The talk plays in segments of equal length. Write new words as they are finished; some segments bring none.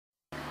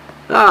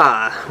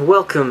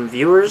Welcome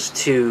viewers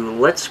to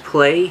Let's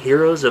Play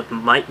Heroes of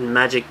Might and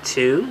Magic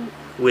 2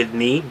 with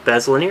me,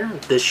 Bezlanier.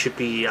 This should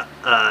be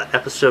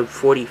episode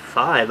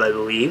 45, I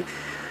believe.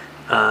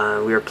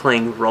 We are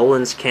playing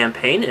Roland's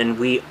campaign, and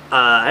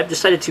I've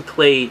decided to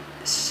play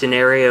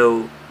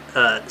scenario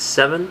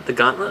 7, the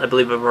Gauntlet. I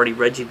believe I've already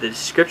read you the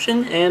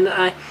description, and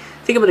I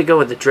think I'm going to go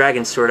with the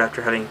Dragon Sword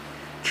after having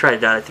tried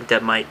it out. I think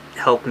that might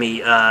help me.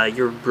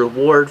 Your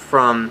reward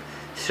from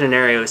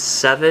scenario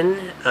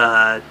 7,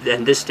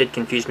 and this did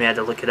confuse me, I had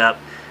to look it up,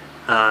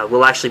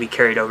 will actually be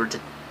carried over to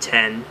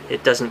 10.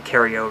 It doesn't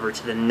carry over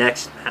to the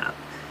next map.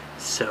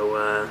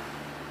 So,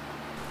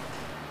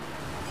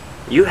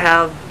 you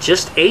have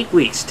just 8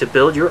 weeks to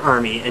build your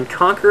army and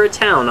conquer a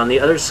town on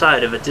the other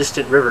side of a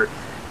distant river.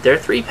 There are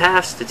 3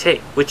 paths to take.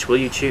 Which will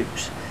you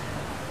choose?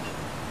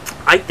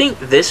 I think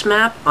this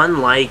map,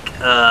 unlike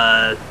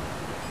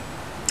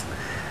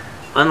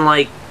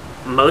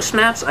most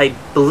maps, I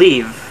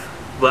believe,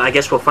 well, I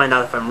guess we'll find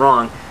out if I'm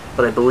wrong,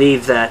 but I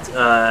believe that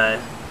well,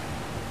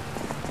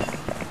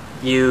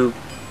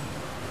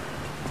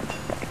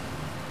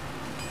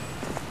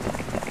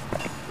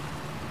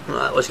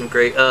 that wasn't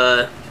great.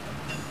 I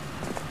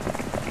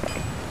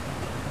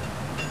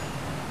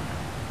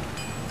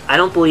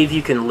don't believe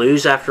you can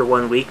lose after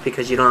 1 week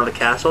because you don't have a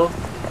castle.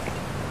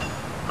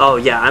 Oh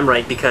yeah, I'm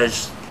right,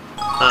 because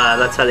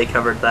that's how they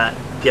covered that.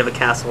 You have a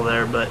castle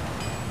there, but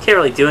you can't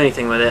really do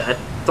anything with it. I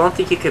don't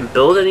think you can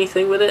build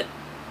anything with it.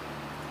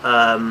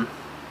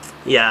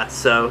 Yeah,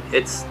 so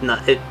it's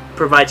not, it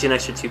provides you an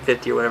extra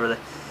 250 or whatever that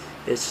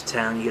is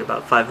town. You get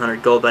about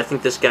 500 gold, but I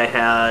think this guy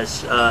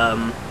has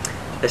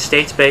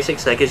Estates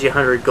Basics, that gives you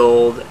 100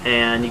 gold,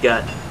 and you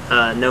got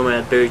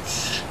Nomad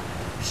Boots,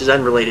 which is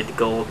unrelated to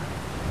gold.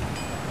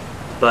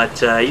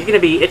 But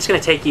it's gonna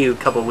take you a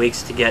couple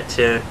weeks to get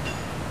to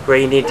where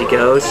you need to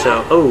go,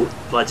 so, oh,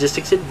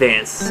 Logistics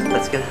Advanced,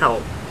 that's gonna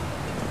help.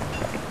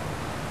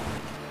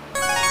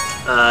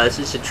 This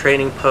is a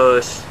training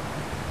post.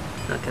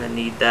 Not gonna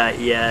need that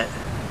yet.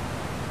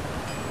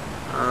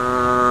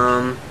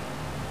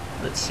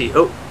 Let's see.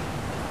 Oh,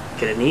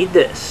 gonna need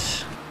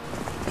this.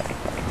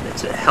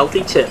 It's a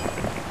healthy tip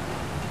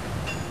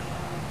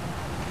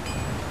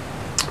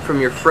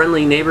from your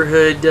friendly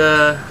neighborhood.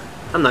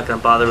 I'm not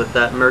gonna bother with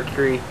that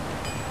Mercury.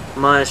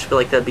 I just feel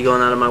like that'd be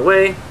going out of my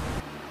way.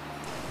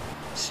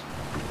 Just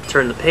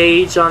turn the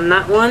page on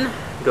that one.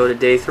 Go to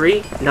day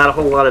 3. Not a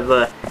whole lot of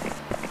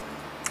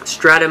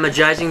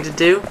strategizing to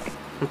do.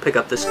 We'll pick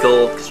up this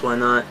gold, because why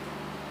not?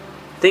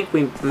 I think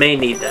we may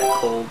need that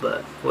coal,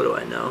 but what do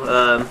I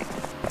know?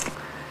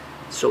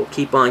 So we'll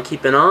keep on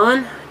keeping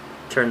on.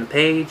 Turn the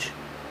page.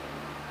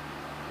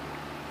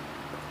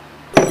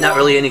 Not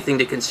really anything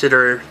to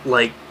consider,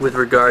 like, with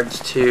regards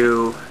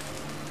to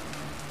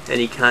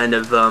any kind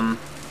of, I'm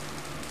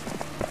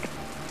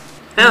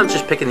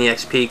just picking the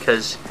XP,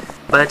 because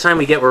by the time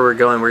we get where we're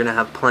going, we're going to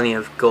have plenty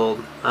of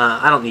gold.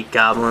 I don't need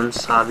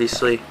goblins,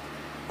 obviously.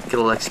 Get a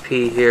little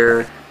XP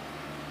here.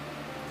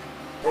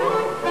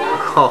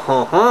 Ho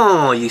ho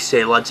ho, you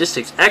say,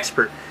 logistics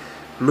expert.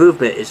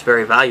 Movement is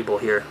very valuable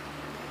here.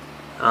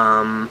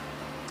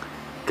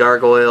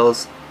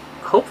 Gargoyles.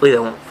 Hopefully they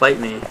won't fight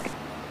me.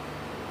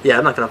 Yeah,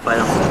 I'm not gonna fight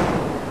them.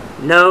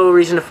 No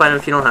reason to fight them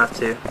if you don't have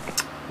to.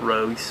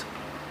 Rogues.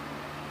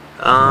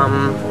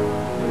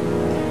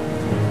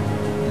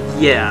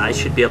 Yeah, I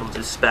should be able to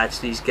dispatch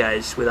these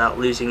guys without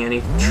losing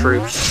any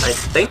troops, I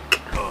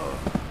think.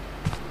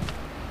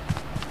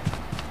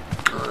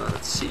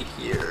 Let's see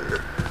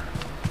here.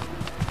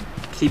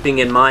 Keeping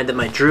in mind that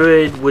my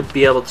druid would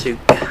be able to...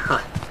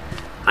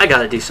 I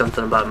gotta do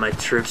something about my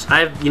troops.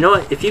 You know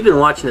what? If you've been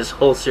watching this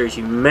whole series,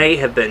 you may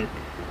have been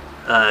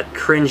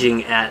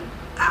cringing at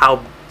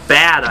how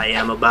bad I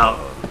am about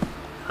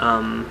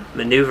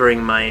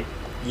maneuvering my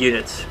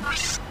units.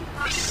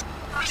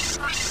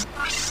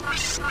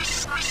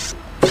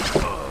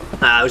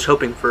 I was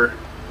hoping for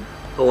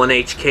a 1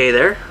 HK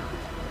there.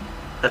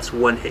 That's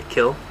 1 hit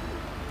kill.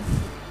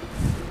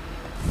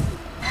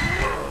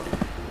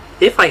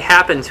 If I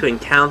happen to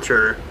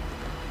encounter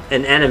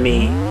an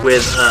enemy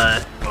with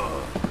a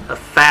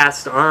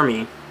fast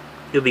army,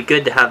 it'll be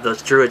good to have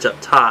those druids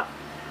up top,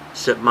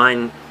 so that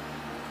mine...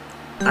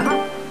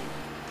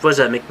 what does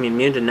that make me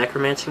immune to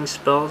necromancing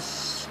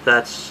spells?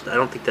 I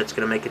don't think that's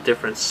going to make a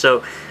difference.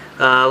 So,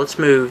 let's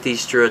move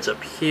these druids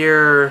up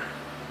here.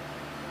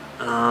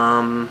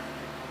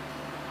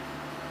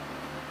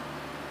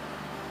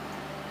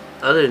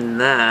 Other than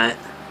that,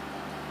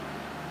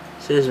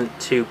 this isn't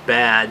too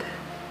bad.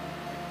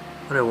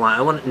 What do I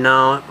want?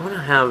 I want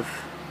to have...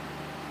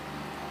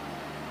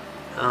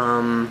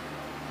 oh,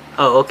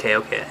 okay.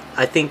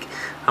 I think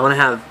I want to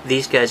have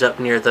these guys up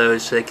near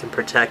those so they can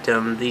protect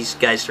them. These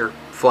guys are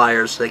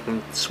flyers, so they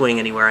can swing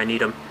anywhere I need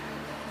them.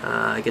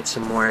 Get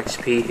some more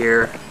XP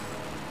here.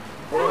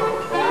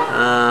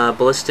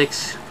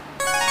 Ballistics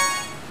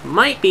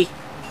might be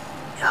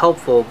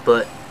helpful,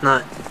 but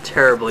not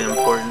terribly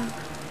important.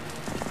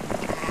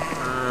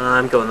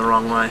 I'm going the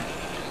wrong way.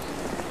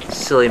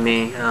 Silly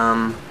me.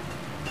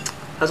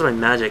 How's my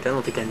magic? I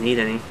don't think I need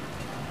any.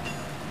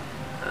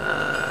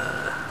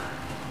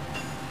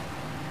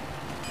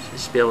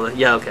 Just be able to...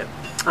 Yeah, okay.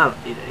 I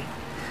don't need any.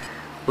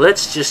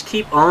 Let's just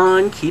keep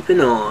on keeping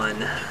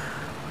on.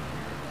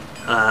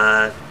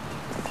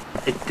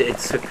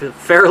 It's a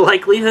fair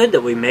likelihood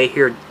that we may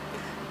hear...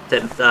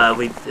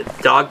 that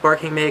dog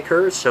barking may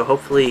occur, so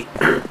hopefully...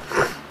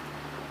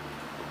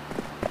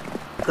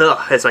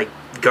 as I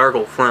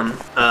gargle phlegm.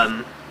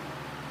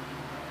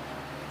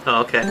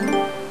 Oh, okay.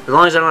 As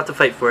long as I don't have to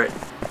fight for it.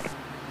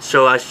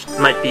 So I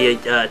might be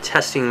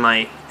testing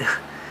my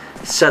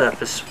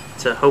setup as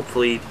to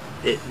hopefully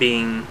it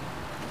being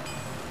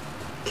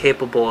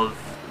capable of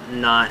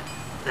not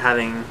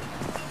having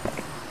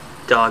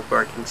dog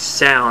barking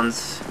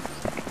sounds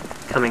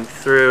coming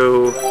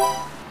through.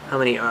 How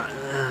many are...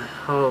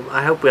 oh,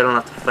 I hope we don't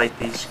have to fight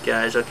these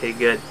guys. Okay,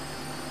 good.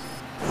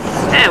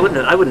 I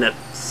wouldn't have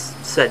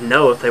said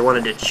no if they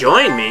wanted to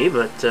join me,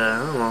 but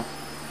oh well.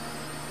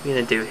 I'm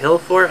gonna do hill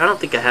fort. I don't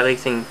think I have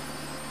anything.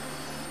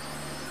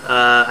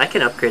 I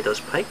can upgrade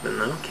those pikemen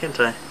though, can't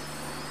I?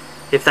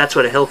 If that's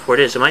what a hill fort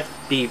is, it might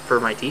be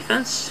for my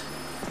defense.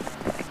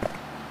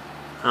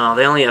 Oh,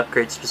 they only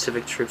upgrade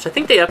specific troops. I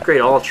think they upgrade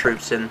all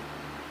troops in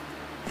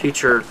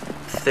future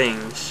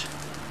things.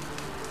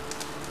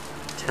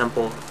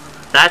 Temple.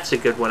 That's a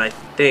good one, I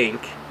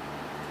think.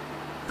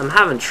 I'm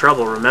having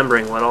trouble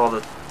remembering what all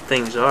the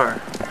things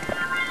are.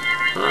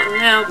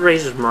 Yeah, it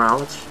raises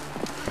morale. It's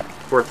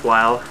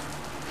worthwhile.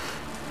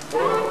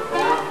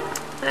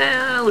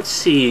 Let's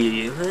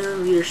see.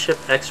 Leadership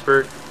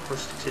expert.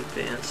 Let's do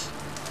advanced.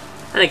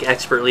 I think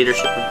expert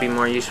leadership would be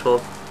more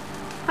useful.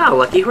 Oh,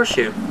 lucky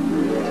horseshoe.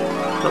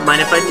 Don't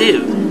mind if I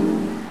do.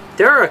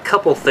 There are a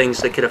couple things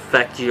that could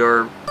affect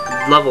your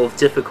level of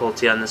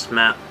difficulty on this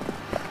map.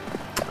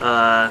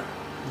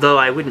 Though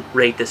I wouldn't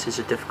rate this as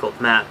a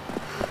difficult map.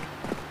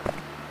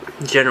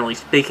 Generally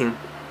speaking,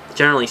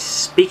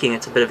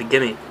 it's a bit of a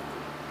gimme.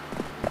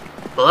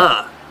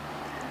 Ugh.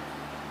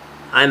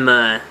 I'm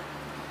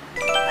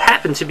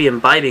happen to be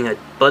imbibing a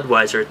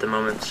Budweiser at the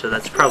moment, so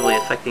that's probably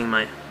affecting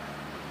my...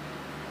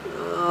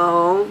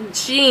 Oh,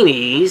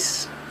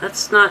 Genies.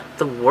 That's not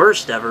the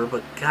worst ever,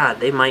 but God,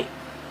 they might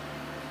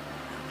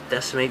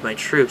decimate my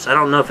troops. I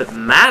don't know if it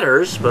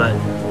matters, but...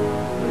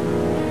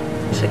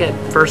 Looks like I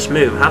got first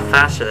move. How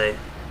fast are they?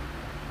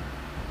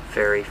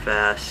 Very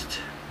fast.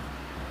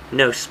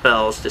 No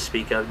spells to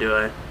speak of, do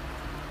I?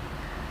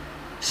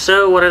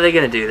 So, what are they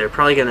going to do? They're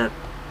probably going to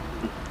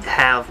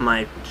have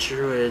my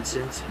druids.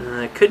 It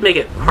could make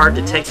it hard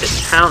to take the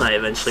town I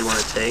eventually want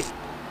to take.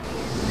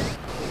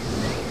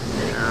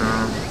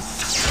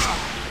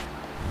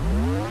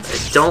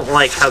 I don't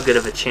like how good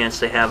of a chance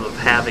they have of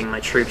having my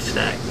troop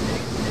stack.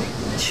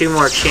 2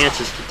 more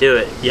chances to do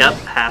it. Yep,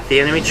 half the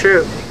enemy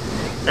troop.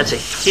 That's a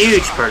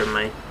huge part of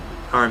my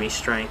army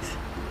strength.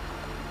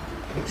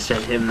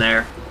 Send him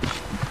there.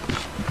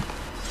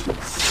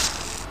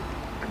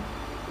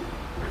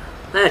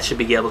 That should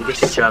be able to get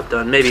the job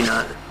done. Maybe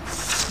not.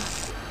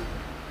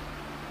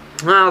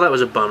 Well, that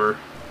was a bummer.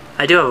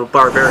 I do have a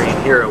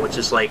barbarian hero, which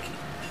is like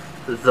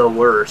the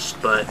worst,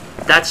 but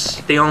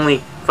that's the only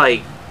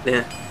fight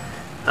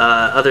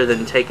other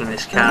than taking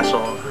this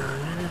castle.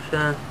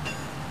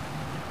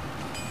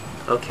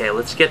 Okay,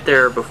 let's get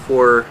there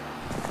before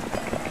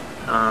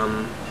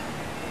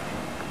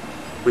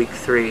week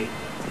 3.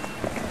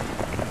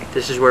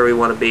 This is where we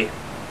want to be.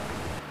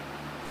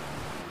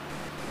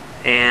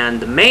 And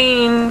the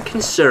main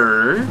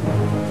concern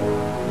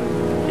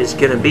is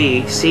going to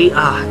be... See?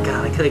 Ah,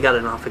 God, I could have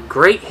gotten off a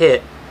great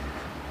hit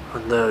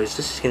on those.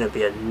 This is going to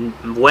be a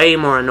way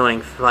more annoying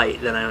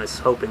fight than I was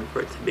hoping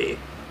for it to be.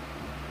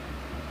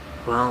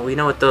 Well, we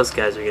know what those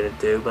guys are going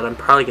to do, but I'm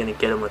probably going to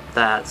get them with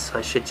that, so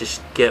I should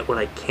just get what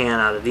I can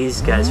out of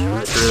these guys from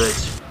the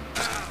druids.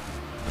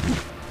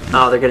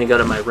 Oh, they're going to go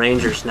to my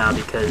rangers now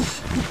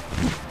because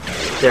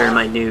they're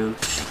my new...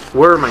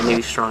 were my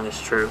new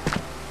strongest troop.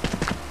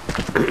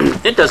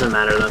 It doesn't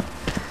matter though.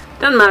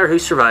 Doesn't matter who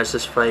survives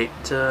this fight.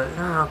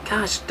 Oh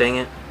gosh, dang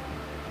it!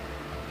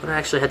 But I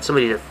actually had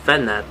somebody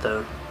defend that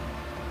though.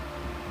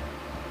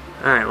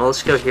 All right, well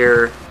let's go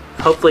here.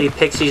 Hopefully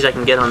pixies I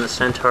can get on the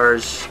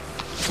centaurs,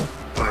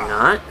 or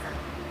not.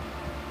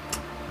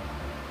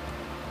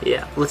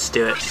 Yeah, let's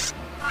do it.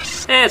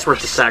 It's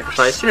worth the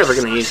sacrifice. You're never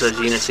gonna use those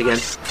units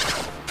again.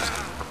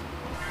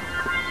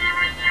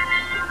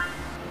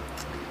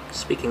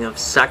 Speaking of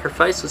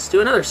sacrifice, let's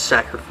do another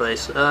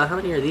sacrifice. How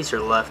many of these are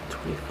left?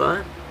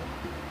 25?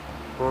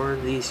 Or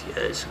these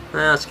guys?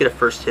 Let's get a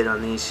first hit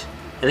on these.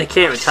 And they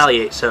can't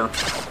retaliate, so...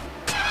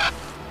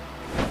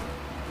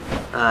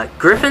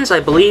 Griffins,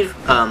 I believe,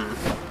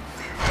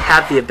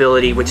 have the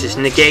ability, which is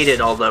negated,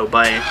 although,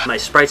 by my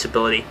sprite's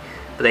ability,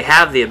 but they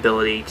have the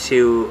ability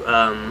to,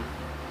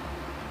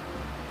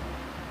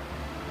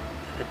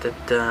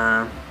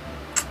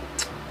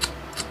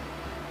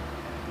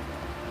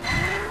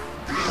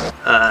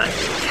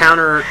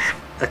 counter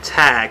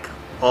attack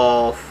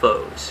all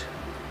foes.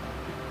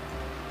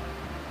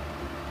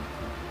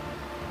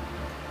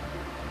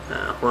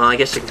 Well, I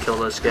guess I can kill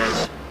those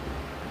guys.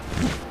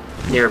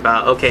 Near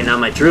about. Okay, now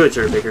my druids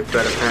are a bigger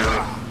threat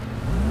apparently.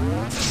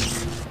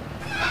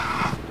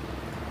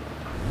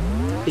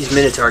 These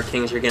Minotaur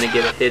Kings are going to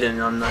get a hit in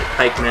on the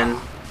pikemen.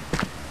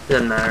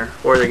 Doesn't matter.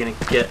 Or they're going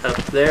to get up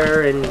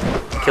there and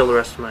kill the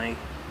rest of my...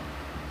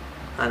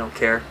 I don't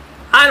care.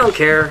 I don't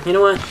care. You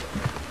know what?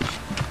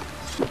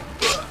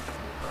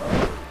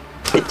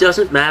 It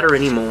doesn't matter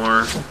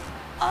anymore.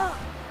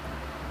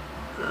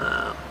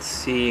 Let's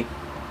see.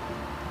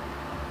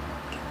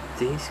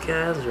 These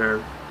guys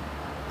are...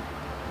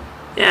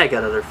 Yeah, I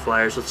got other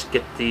flyers. Let's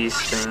get these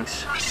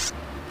things.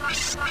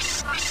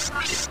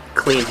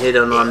 Clean hit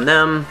on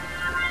them.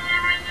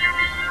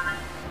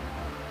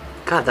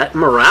 God, that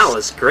morale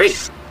is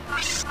great.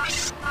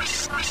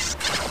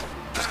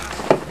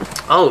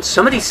 Oh,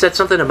 somebody said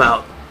something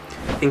about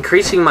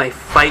increasing my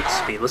fight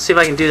speed. Let's see if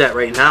I can do that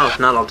right now. If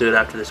not, I'll do it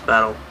after this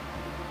battle.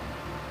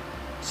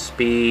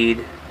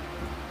 Speed.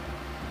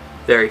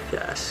 Very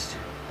fast.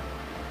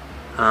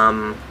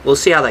 We'll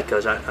see how that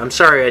goes. I'm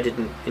sorry I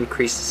didn't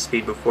increase the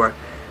speed before.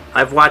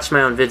 I've watched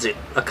my own vids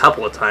a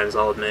couple of times,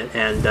 I'll admit,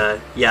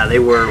 and yeah, they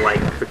were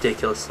like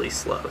ridiculously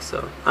slow.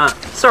 So,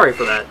 sorry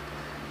for that.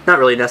 Not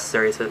really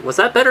necessary. Was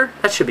that better?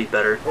 That should be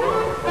better.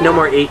 No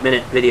more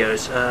 8-minute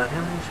videos.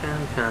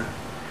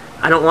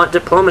 I don't want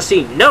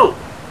diplomacy. No!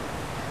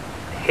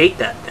 I hate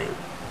that thing.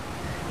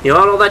 You know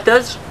what all that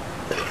does?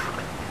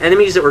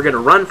 Enemies that were going to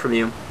run from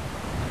you,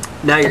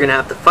 now you're going to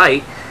have to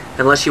fight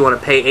unless you want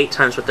to pay 8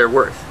 times what they're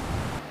worth.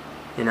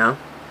 You know?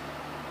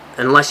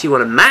 Unless you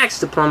want to max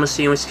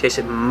diplomacy, in which case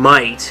it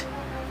might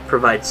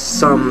provide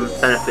some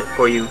benefit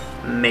for you,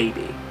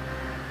 maybe.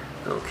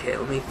 Okay,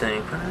 let me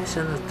think. What did I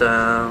send it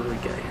down? We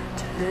got here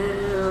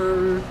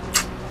 10.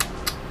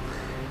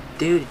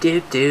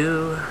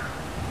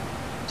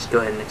 Let's go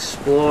ahead and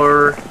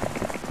explore.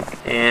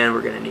 And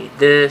we're going to need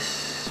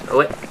this. Oh,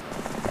 wait.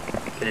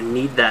 Going to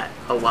need that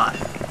a lot.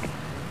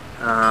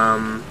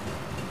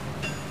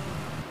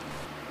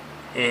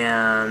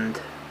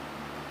 And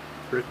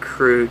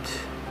recruit.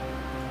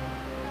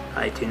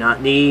 I do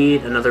not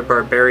need another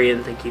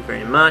barbarian, thank you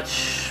very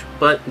much.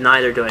 But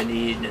neither do I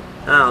need...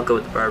 I'll go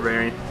with the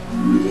barbarian.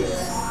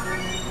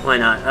 Why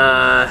not?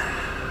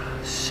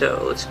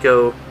 So let's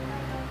go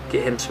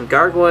get him some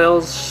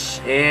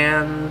gargoyles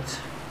and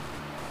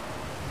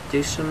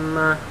do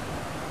some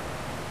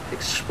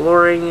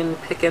exploring and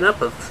picking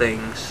up of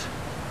things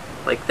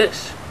like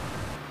this.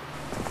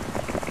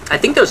 I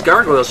think those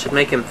gargoyles should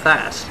make him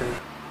fast.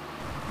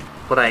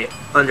 What I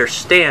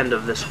understand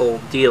of this whole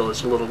deal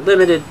is a little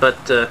limited,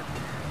 but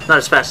not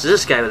as fast as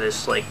this guy with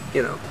his, like,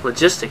 you know,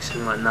 logistics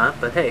and whatnot,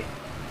 but hey.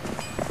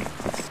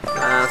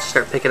 Let's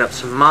start picking up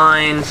some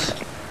mines.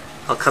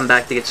 I'll come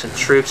back to get some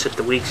troops at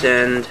the week's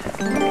end.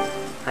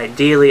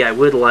 Ideally, I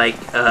would like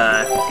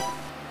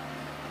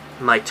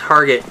my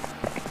target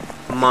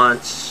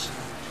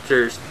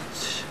monsters...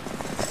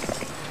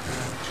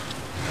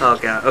 Oh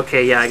god,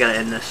 okay, yeah, I gotta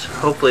end this.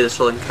 Hopefully this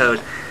will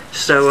encode.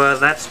 So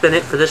that's been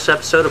it for this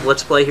episode of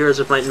Let's Play Heroes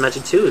of Might and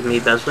Magic 2 with me,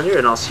 Bezliner,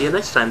 and I'll see you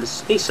next time.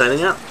 This is me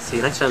signing out. See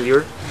you next time,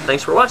 viewer.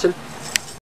 Thanks for watching.